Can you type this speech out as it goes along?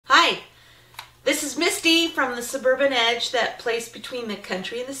This is Misty from the suburban edge, that place between the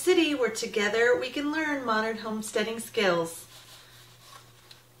country and the city where together we can learn modern homesteading skills.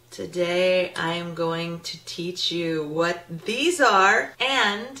 Today I am going to teach you what these are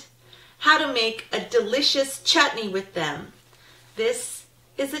and how to make a delicious chutney with them. This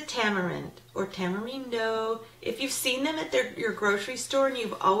is a tamarind or tamarindo. If you've seen them at your grocery store and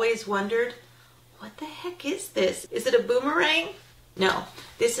you've always wondered, what the heck is this? Is it a boomerang? No,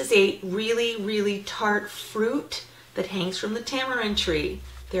 this is a really tart fruit that hangs from the tamarind tree.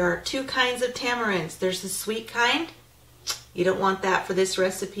 There are two kinds of tamarinds. There's the sweet kind. You don't want that for this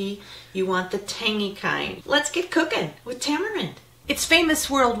recipe. You want the tangy kind. Let's get cooking with tamarind. It's famous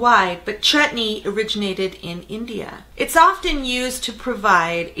worldwide, but chutney originated in India. It's often used to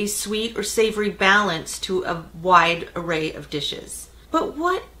provide a sweet or savory balance to a wide array of dishes. But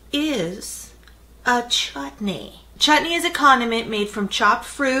what is a chutney? Chutney is a condiment made from chopped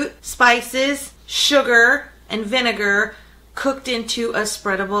fruit, spices, sugar, and vinegar cooked into a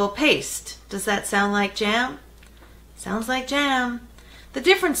spreadable paste. Does that sound like jam? Sounds like jam. The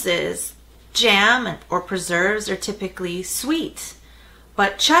difference is jam or preserves are typically sweet,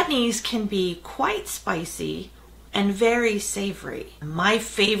 but chutneys can be quite spicy and very savory. My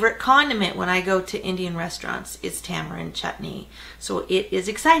favorite condiment when I go to Indian restaurants is tamarind chutney. So it is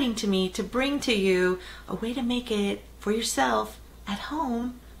exciting to me to bring to you a way to make it for yourself at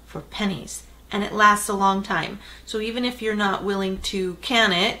home for pennies. And it lasts a long time. So even if you're not willing to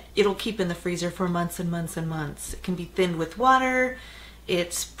can it, it'll keep in the freezer for months and months and months. It can be thinned with water.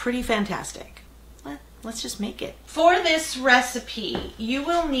 It's pretty fantastic. Let's just make it. For this recipe, you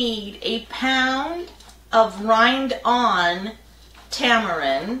will need a pound of rind-on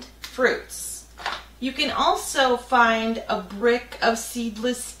tamarind fruits. You can also find a brick of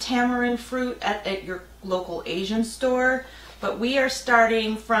seedless tamarind fruit at your local Asian store, but we are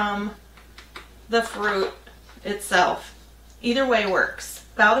starting from the fruit itself. Either way works.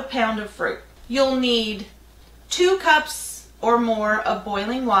 About a pound of fruit. You'll need 2 cups or more of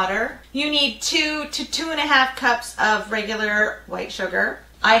boiling water. You need 2 to 2.5 cups of regular white sugar.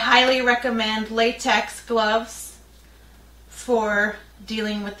 I highly recommend latex gloves for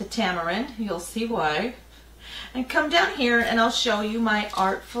dealing with the tamarind. You'll see why. And come down here and I'll show you my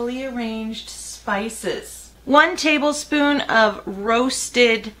artfully arranged spices. 1 tablespoon of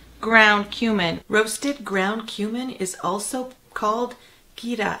roasted ground cumin. Roasted ground cumin is also called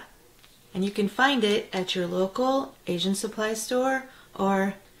gira, and you can find it at your local Asian supply store,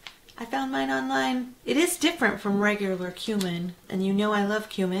 or I found mine online. It is different from regular cumin, and you know I love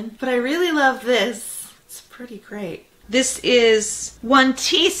cumin, but I really love this. It's pretty great. This is 1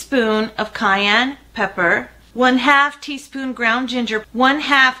 teaspoon of cayenne pepper, 1/2 teaspoon ground ginger,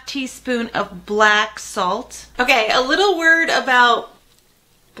 1/2 teaspoon of black salt. Okay, a little word about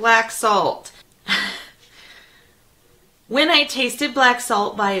black salt. When I tasted black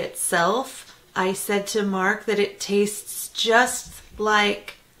salt by itself, I said to Mark that it tastes just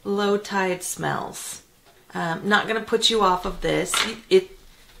like low tide smells. Not going to put you off of this.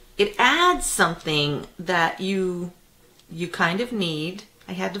 It adds something that you kind of need.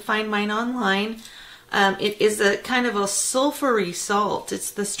 I had to find mine online. It is a kind of a sulfury salt.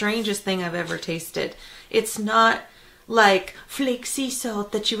 It's the strangest thing I've ever tasted. It's not like flake sea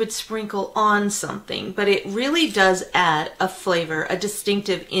salt that you would sprinkle on something, but it really does add a flavor, a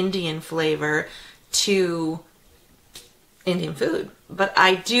distinctive Indian flavor to Indian food. But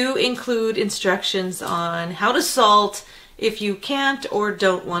I do include instructions on how to salt if you can't or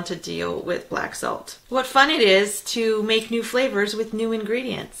don't want to deal with black salt. What fun it is to make new flavors with new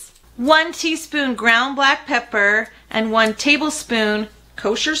ingredients. 1 teaspoon ground black pepper and 1 tablespoon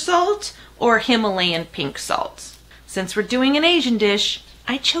kosher salt or Himalayan pink salt. Since we're doing an Asian dish,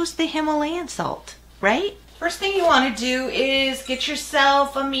 I chose the Himalayan salt, right? First thing you want to do is get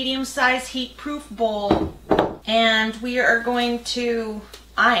yourself a medium-sized heat-proof bowl, and we are going to,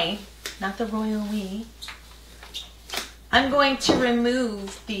 not the royal we, I'm going to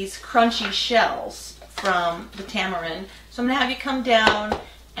remove these crunchy shells from the tamarind. So I'm going to have you come down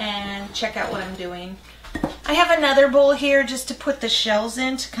and check out what I'm doing. I have another bowl here just to put the shells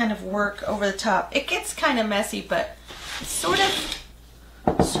in to kind of work over the top. It gets kind of messy, but it's sort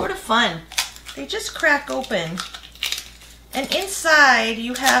of fun. They just crack open, and inside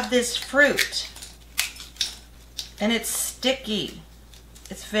you have this fruit, and it's sticky.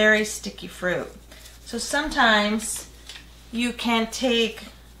 It's very sticky fruit. So sometimes you can take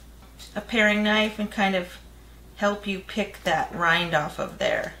a paring knife and kind of help you pick that rind off of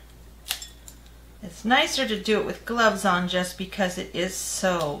there. It's nicer to do it with gloves on just because it is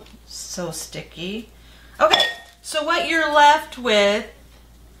so sticky. Okay, so what you're left with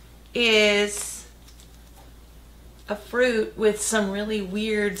is a fruit with some really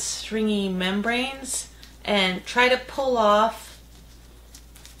weird stringy membranes and try to pull off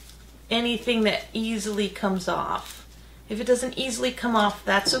anything that easily comes off. If it doesn't easily come off,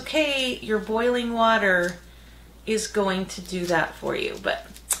 that's okay. Your boiling water is going to do that for you, but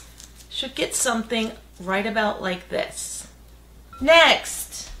should get something right about like this.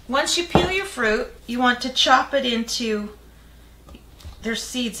 Next, once you peel your fruit, you want to chop it into, there's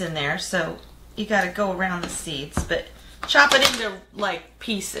seeds in there, so you got to go around the seeds, but chop it into like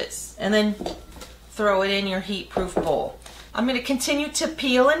pieces and then throw it in your heat-proof bowl. I'm going to continue to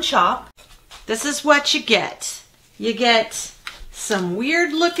peel and chop. This is what you get. You get some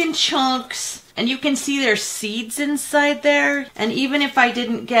weird looking chunks, and you can see there's seeds inside there. And even if I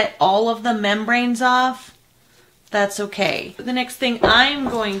didn't get all of the membranes off, that's okay. The next thing I'm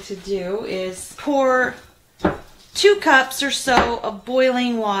going to do is pour 2 cups or so of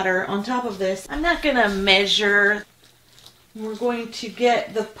boiling water on top of this. I'm not going to measure. We're going to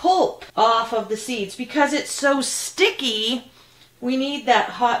get the pulp off of the seeds. Because it's so sticky, we need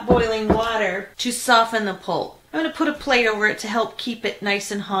that hot boiling water to soften the pulp. I'm going to put a plate over it to help keep it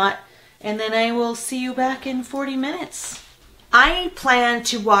nice and hot, and then I will see you back in 40 minutes. I plan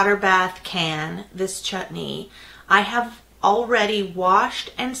to water bath can this chutney. I have already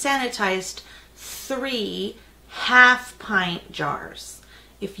washed and sanitized 3 half-pint jars.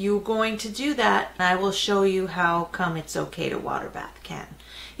 If you're going to do that, I will show you how come it's okay to water bath can.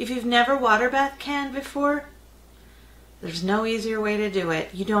 If you've never water bath canned before, there's no easier way to do it.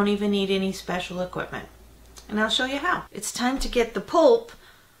 You don't even need any special equipment. And I'll show you how. It's time to get the pulp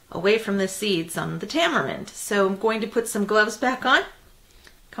away from the seeds on the tamarind. So I'm going to put some gloves back on.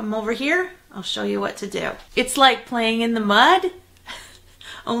 Come over here. I'll show you what to do. It's like playing in the mud,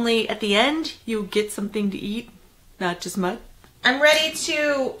 only at the end you get something to eat, not just mud. I'm ready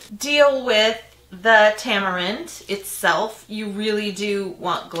to deal with the tamarind itself. You really do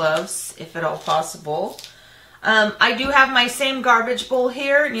want gloves, if at all possible. I do have my same garbage bowl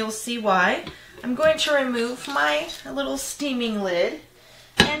here, and you'll see why. I'm going to remove my little steaming lid,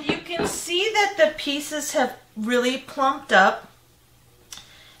 and you can see that the pieces have really plumped up.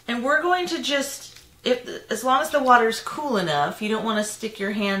 And we're going to just, as long as the water's cool enough, you don't want to stick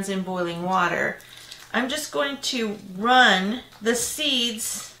your hands in boiling water. I'm just going to run the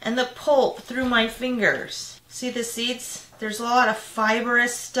seeds and the pulp through my fingers. See the seeds? There's a lot of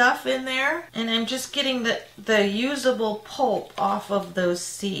fibrous stuff in there, and I'm just getting the usable pulp off of those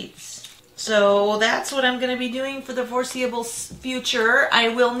seeds. So that's what I'm going to be doing for the foreseeable future. I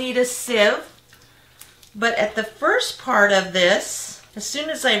will need a sieve, but at the first part of this, as soon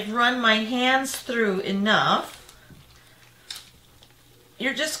as I've run my hands through enough,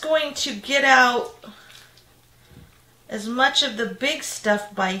 you're just going to get out as much of the big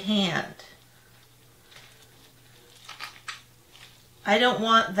stuff by hand. I don't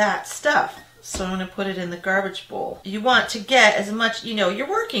want that stuff, so I'm going to put it in the garbage bowl. You want to get as much, you're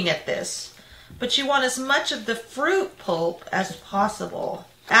working at this, but you want as much of the fruit pulp as possible.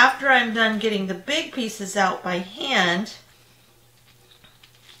 After I'm done getting the big pieces out by hand,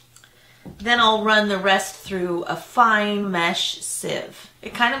 then I'll run the rest through a fine mesh sieve.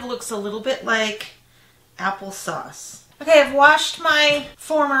 It kind of looks a little bit like applesauce. Okay, I've washed my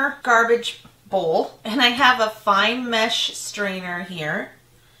former garbage bowl, and I have a fine mesh strainer here,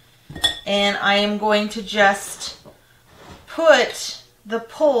 and I am going to just put the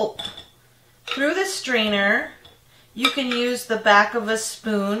pulp through the strainer. You can use the back of a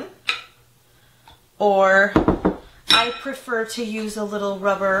spoon, or I prefer to use a little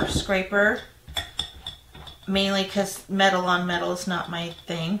rubber scraper, mainly because metal on metal is not my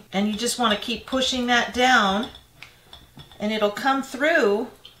thing. And you just want to keep pushing that down, and it'll come through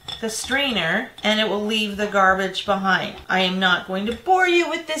the strainer and it will leave the garbage behind. I am not going to bore you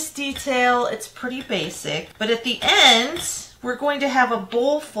with this detail. It's pretty basic. But at the end, we're going to have a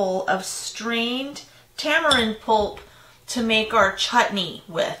bowl full of strained tamarind pulp to make our chutney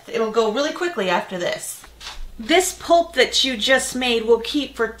with. It'll go really quickly after this. This pulp that you just made will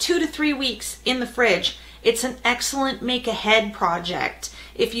keep for 2 to 3 weeks in the fridge. It's an excellent make-ahead project.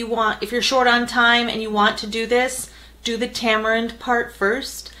 If you're short on time and you want to do this, do the tamarind part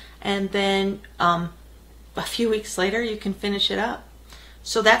first, and then a few weeks later you can finish it up.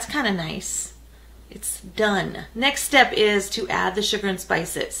 So that's kind of nice. It's done. Next step is to add the sugar and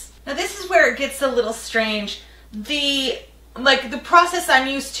spices. Now this is where it gets a little strange. The process I'm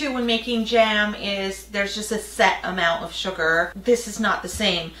used to when making jam is there's just a set amount of sugar. This is not the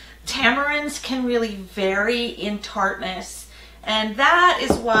same. Tamarinds can really vary in tartness, and that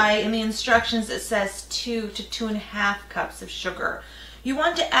is why in the instructions it says 2 to 2.5 cups of sugar. You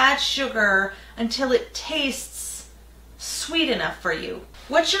want to add sugar until it tastes sweet enough for you.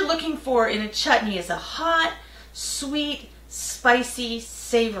 What you're looking for in a chutney is a hot, sweet, spicy,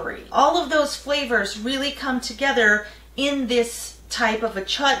 savory. All of those flavors really come together in this type of a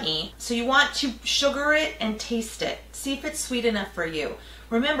chutney. So you want to sugar it and taste it. See if it's sweet enough for you.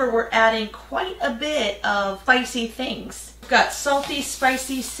 Remember, we're adding quite a bit of spicy things. We've got salty,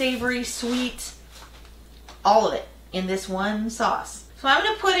 spicy, savory, sweet, all of it in this one sauce. So I'm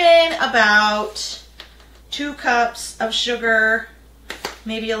going to put in about 2 cups of sugar,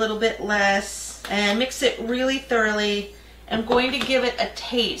 maybe a little bit less, and mix it really thoroughly. I'm going to give it a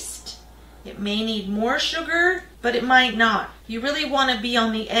taste. It may need more sugar, but it might not. You really want to be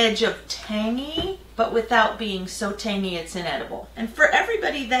on the edge of tangy, but without being so tangy it's inedible. And for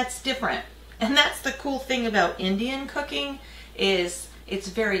everybody, that's different. And that's the cool thing about Indian cooking, is it's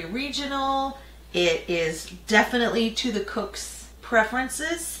very regional. It is definitely to the cook's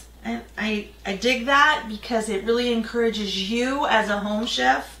preferences. And I dig that because it really encourages you as a home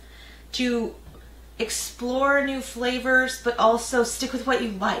chef to explore new flavors, but also stick with what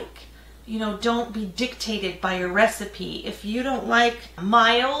you like. You know, don't be dictated by your recipe. If you don't like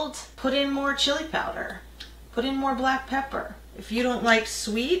mild, put in more chili powder. Put in more black pepper. If you don't like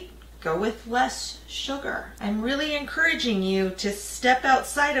sweet, go with less sugar. I'm really encouraging you to step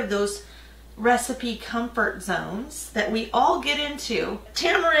outside of those recipe comfort zones that we all get into.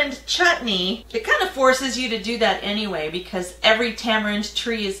 Tamarind chutney, it kind of forces you to do that anyway because every tamarind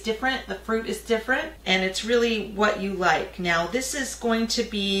tree is different, the fruit is different, and it's really what you like. Now this is going to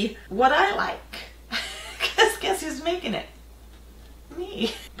be what I like, because guess who's making it?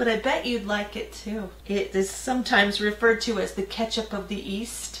 Me. But I bet you'd like it too. It is sometimes referred to as the ketchup of the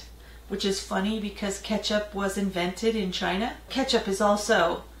East, which is funny because ketchup was invented in China. Ketchup is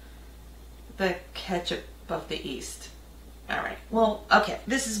also the ketchup of the East. Alright, well, okay,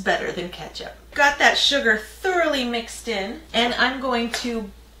 this is better than ketchup. Got that sugar thoroughly mixed in, and I'm going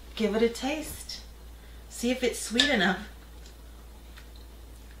to give it a taste. See if it's sweet enough.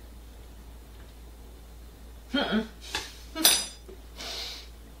 Woo!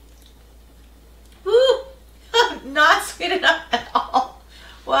 Not sweet enough at all.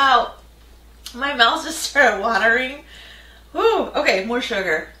 Wow. My mouth just started watering. Woo! Okay, more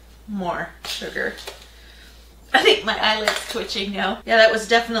sugar. More sugar. I think my eyelid's twitching now. Yeah, that was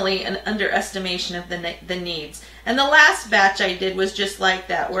definitely an underestimation of the needs. And the last batch I did was just like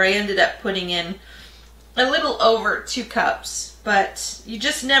that, where I ended up putting in a little over 2 cups. But you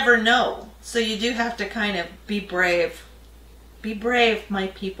just never know. So you do have to kind of be brave. Be brave, my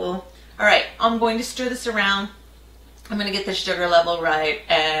people. Alright, I'm going to stir this around. I'm going to get the sugar level right,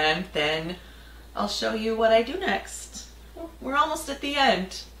 and then I'll show you what I do next. We're almost at the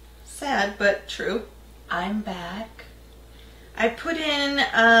end. Sad, but true. I'm back. I put in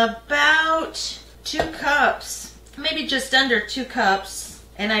about 2 cups, maybe just under 2 cups,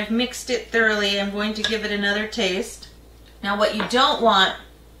 and I've mixed it thoroughly. I'm going to give it another taste. Now what you don't want,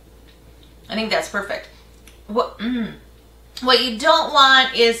 I think that's perfect. What you don't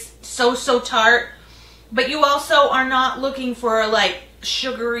want is so tart, but you also are not looking for like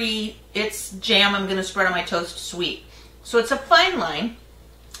sugary, it's jam I'm gonna spread on my toast sweet. So it's a fine line,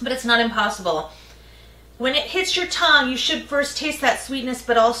 but it's not impossible. When it hits your tongue, you should first taste that sweetness,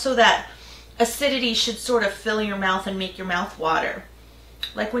 but also that acidity should sort of fill your mouth and make your mouth water.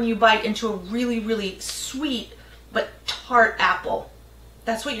 Like when you bite into a really, really sweet but tart apple.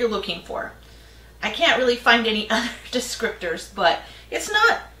 That's what you're looking for. I can't really find any other descriptors, but it's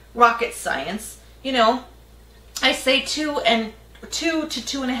not rocket science. You know, I say 2 to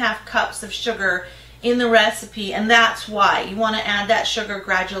 2.5 cups of sugar in the recipe, and that's why you want to add that sugar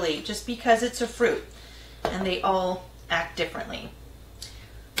gradually, just because it's a fruit and they all act differently.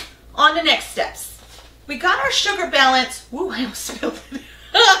 On to next steps. We got our sugar balance. Ooh, I almost spilled it.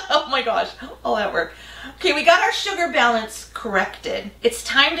 Oh my gosh, all that work. Okay, we got our sugar balance corrected. It's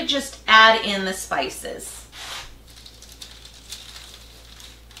time to just add in the spices.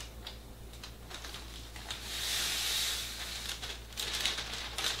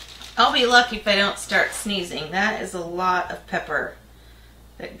 I'll be lucky if I don't start sneezing. That is a lot of pepper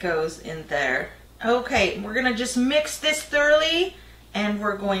that goes in there. Okay, we're gonna just mix this thoroughly, and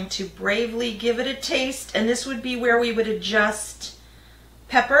we're going to bravely give it a taste. And this would be where we would adjust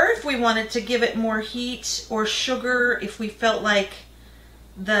pepper if we wanted to give it more heat, or sugar if we felt like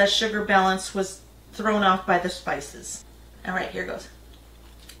the sugar balance was thrown off by the spices. All right, here goes.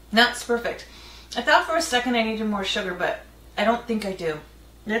 That's perfect. I thought for a second I needed more sugar, but I don't think I do.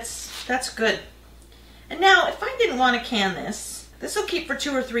 That's good. And now, if I didn't want to can this will keep for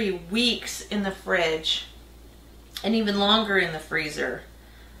 2 or 3 weeks in the fridge, and even longer in the freezer.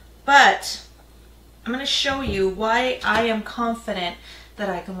 But I'm going to show you why I am confident that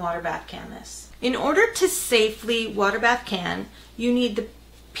I can water bath can this. In order to safely water bath can, you need the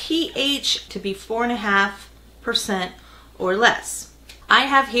pH to be 4.5% or less. I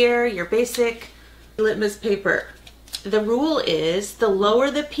have here your basic litmus paper. The rule is the lower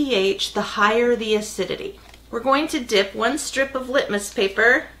the pH, the higher the acidity. We're going to dip one strip of litmus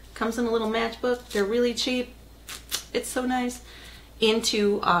paper, comes in a little matchbook, they're really cheap, it's so nice,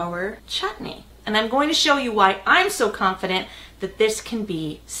 into our chutney. And I'm going to show you why I'm so confident that this can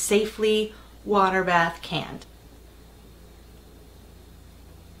be safely water bath canned.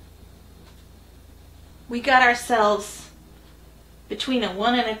 We got ourselves between a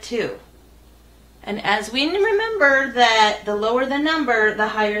 1 and a 2. And as we remember that the lower the number, the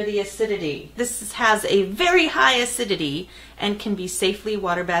higher the acidity. This has a very high acidity and can be safely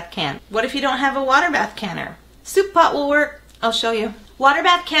water bath canned. What if you don't have a water bath canner? Soup pot will work. I'll show you. Water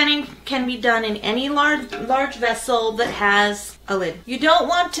bath canning can be done in any large vessel that has a lid. You don't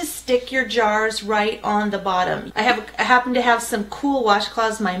want to stick your jars right on the bottom. I happen to have some cool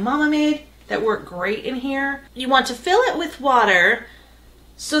washcloths my mama made that work great in here. You want to fill it with water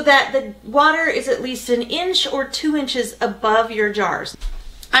so that the water is at least 1 inch or 2 inches above your jars.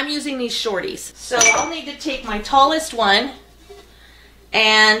 I'm using these shorties, so I'll need to take my tallest one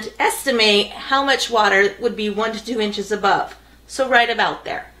and estimate how much water would be 1 to 2 inches above. So right about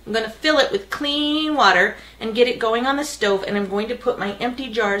there. I'm going to fill it with clean water and get it going on the stove, and I'm going to put my empty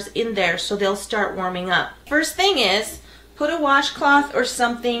jars in there so they'll start warming up. First thing is, put a washcloth or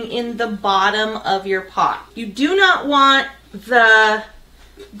something in the bottom of your pot. You do not want the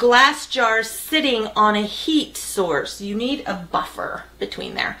glass jar sitting on a heat source. You need a buffer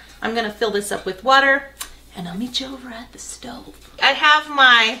between there. I'm going to fill this up with water and I'll meet you over at the stove. I have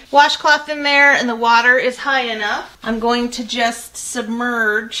my washcloth in there and the water is high enough. I'm going to just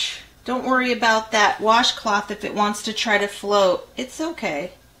submerge. Don't worry about that washcloth if it wants to try to float. It's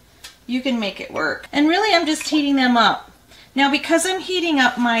okay. You can make it work. And really I'm just heating them up. Now because I'm heating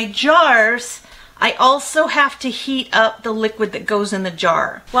up my jars, I also have to heat up the liquid that goes in the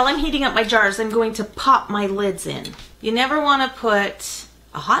jar. While I'm heating up my jars, I'm going to pop my lids in. You never want to put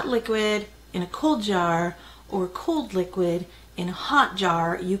a hot liquid in a cold jar or cold liquid in a hot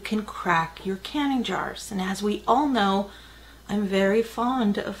jar. You can crack your canning jars. And as we all know, I'm very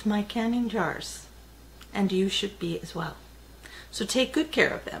fond of my canning jars. And you should be as well. So take good care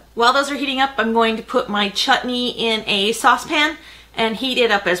of them. While those are heating up, I'm going to put my chutney in a saucepan and heat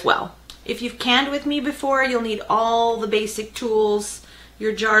it up as well. If you've canned with me before, you'll need all the basic tools,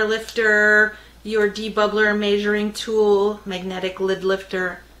 your jar lifter, your debubbler measuring tool, magnetic lid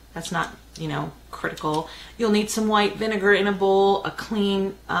lifter. That's not, critical. You'll need some white vinegar in a bowl, a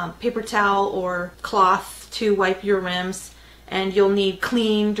clean paper towel or cloth to wipe your rims, and you'll need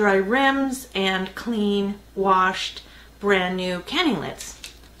clean dry rims and clean washed brand new canning lids.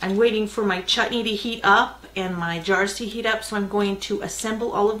 I'm waiting for my chutney to heat up and my jars to heat up, so I'm going to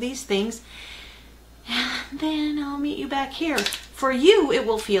assemble all of these things and then I'll meet you back here. For you, it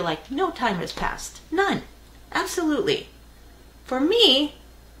will feel like no time has passed. None. Absolutely. For me,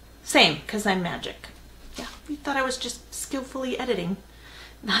 same, because I'm magic. Yeah, you thought I was just skillfully editing.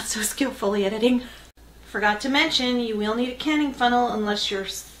 Not so skillfully editing. Forgot to mention, you will need a canning funnel unless you're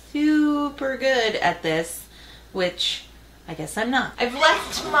super good at this, which I guess I'm not. I've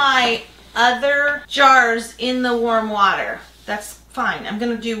left my other jars in the warm water. That's fine. I'm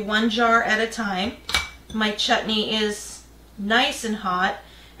going to do one jar at a time. My chutney is nice and hot.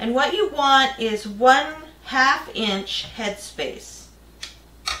 And what you want is 1/2 inch headspace.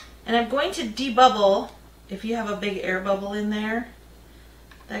 And I'm going to debubble. If you have a big air bubble in there,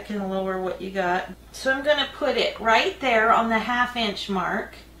 that can lower what you got. So I'm going to put it right there on the 1/2 inch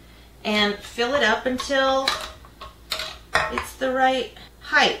mark and fill it up until it's the right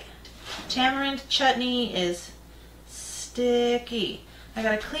height. Tamarind chutney is sticky. I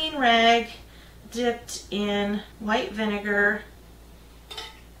got a clean rag dipped in white vinegar.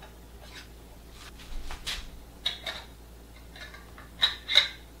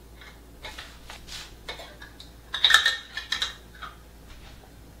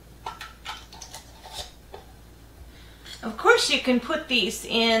 Of course, you can put these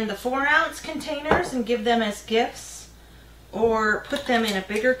in the 4-ounce containers and give them as gifts, or put them in a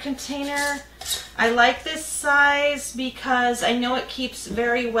bigger container. I like this size because I know it keeps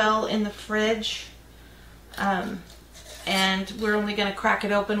very well in the fridge, and we're only going to crack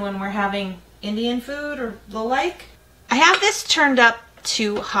it open when we're having Indian food or the like. I have this turned up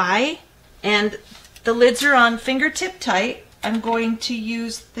to high and the lids are on fingertip tight. I'm going to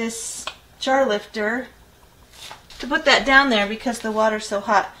use this jar lifter to put that down there because the water's so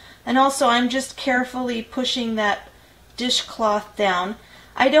hot. And also I'm just carefully pushing that dishcloth down.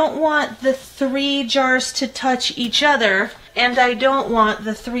 I don't want the 3 jars to touch each other, and I don't want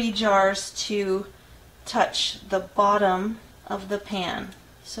the 3 jars to touch the bottom of the pan.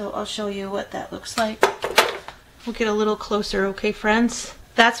 So I'll show you what that looks like. We'll get a little closer, okay, friends?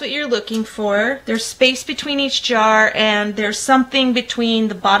 That's what you're looking for. There's space between each jar, and there's something between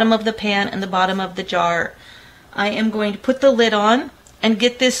the bottom of the pan and the bottom of the jar. I am going to put the lid on and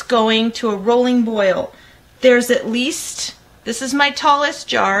get this going to a rolling boil. There's at least, this is my tallest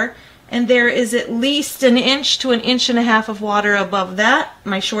jar, and there is at least 1 inch to 1.5 inches of water above that.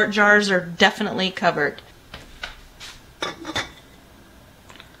 My short jars are definitely covered.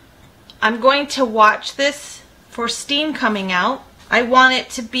 I'm going to watch this for steam coming out. I want it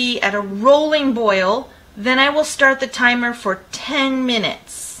to be at a rolling boil. Then I will start the timer for 10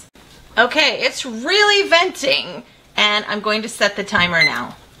 minutes. Okay, it's really venting, and I'm going to set the timer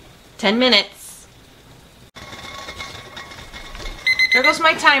now. 10 minutes. There goes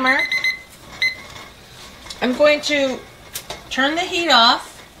my timer. I'm going to turn the heat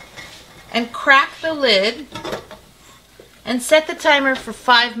off and crack the lid and set the timer for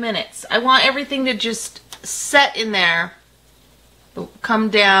 5 minutes. I want everything to just set in there, come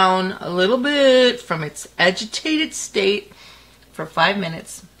down a little bit from its agitated state for 5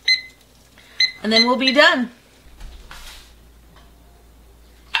 minutes, and then we'll be done.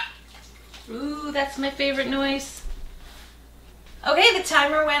 Ooh, that's my favorite noise. Okay, the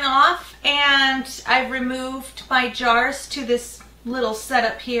timer went off, and I've removed my jars to this little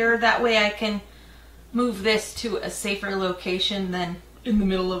setup here. That way I can move this to a safer location than in the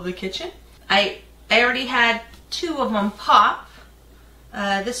middle of the kitchen. I already had 2 of them pop.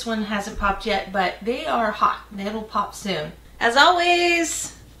 This one hasn't popped yet, but they are hot. It'll pop soon. As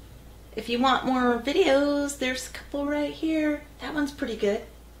always, if you want more videos, there's a couple right here. That one's pretty good.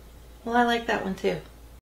 Well, I like that one too.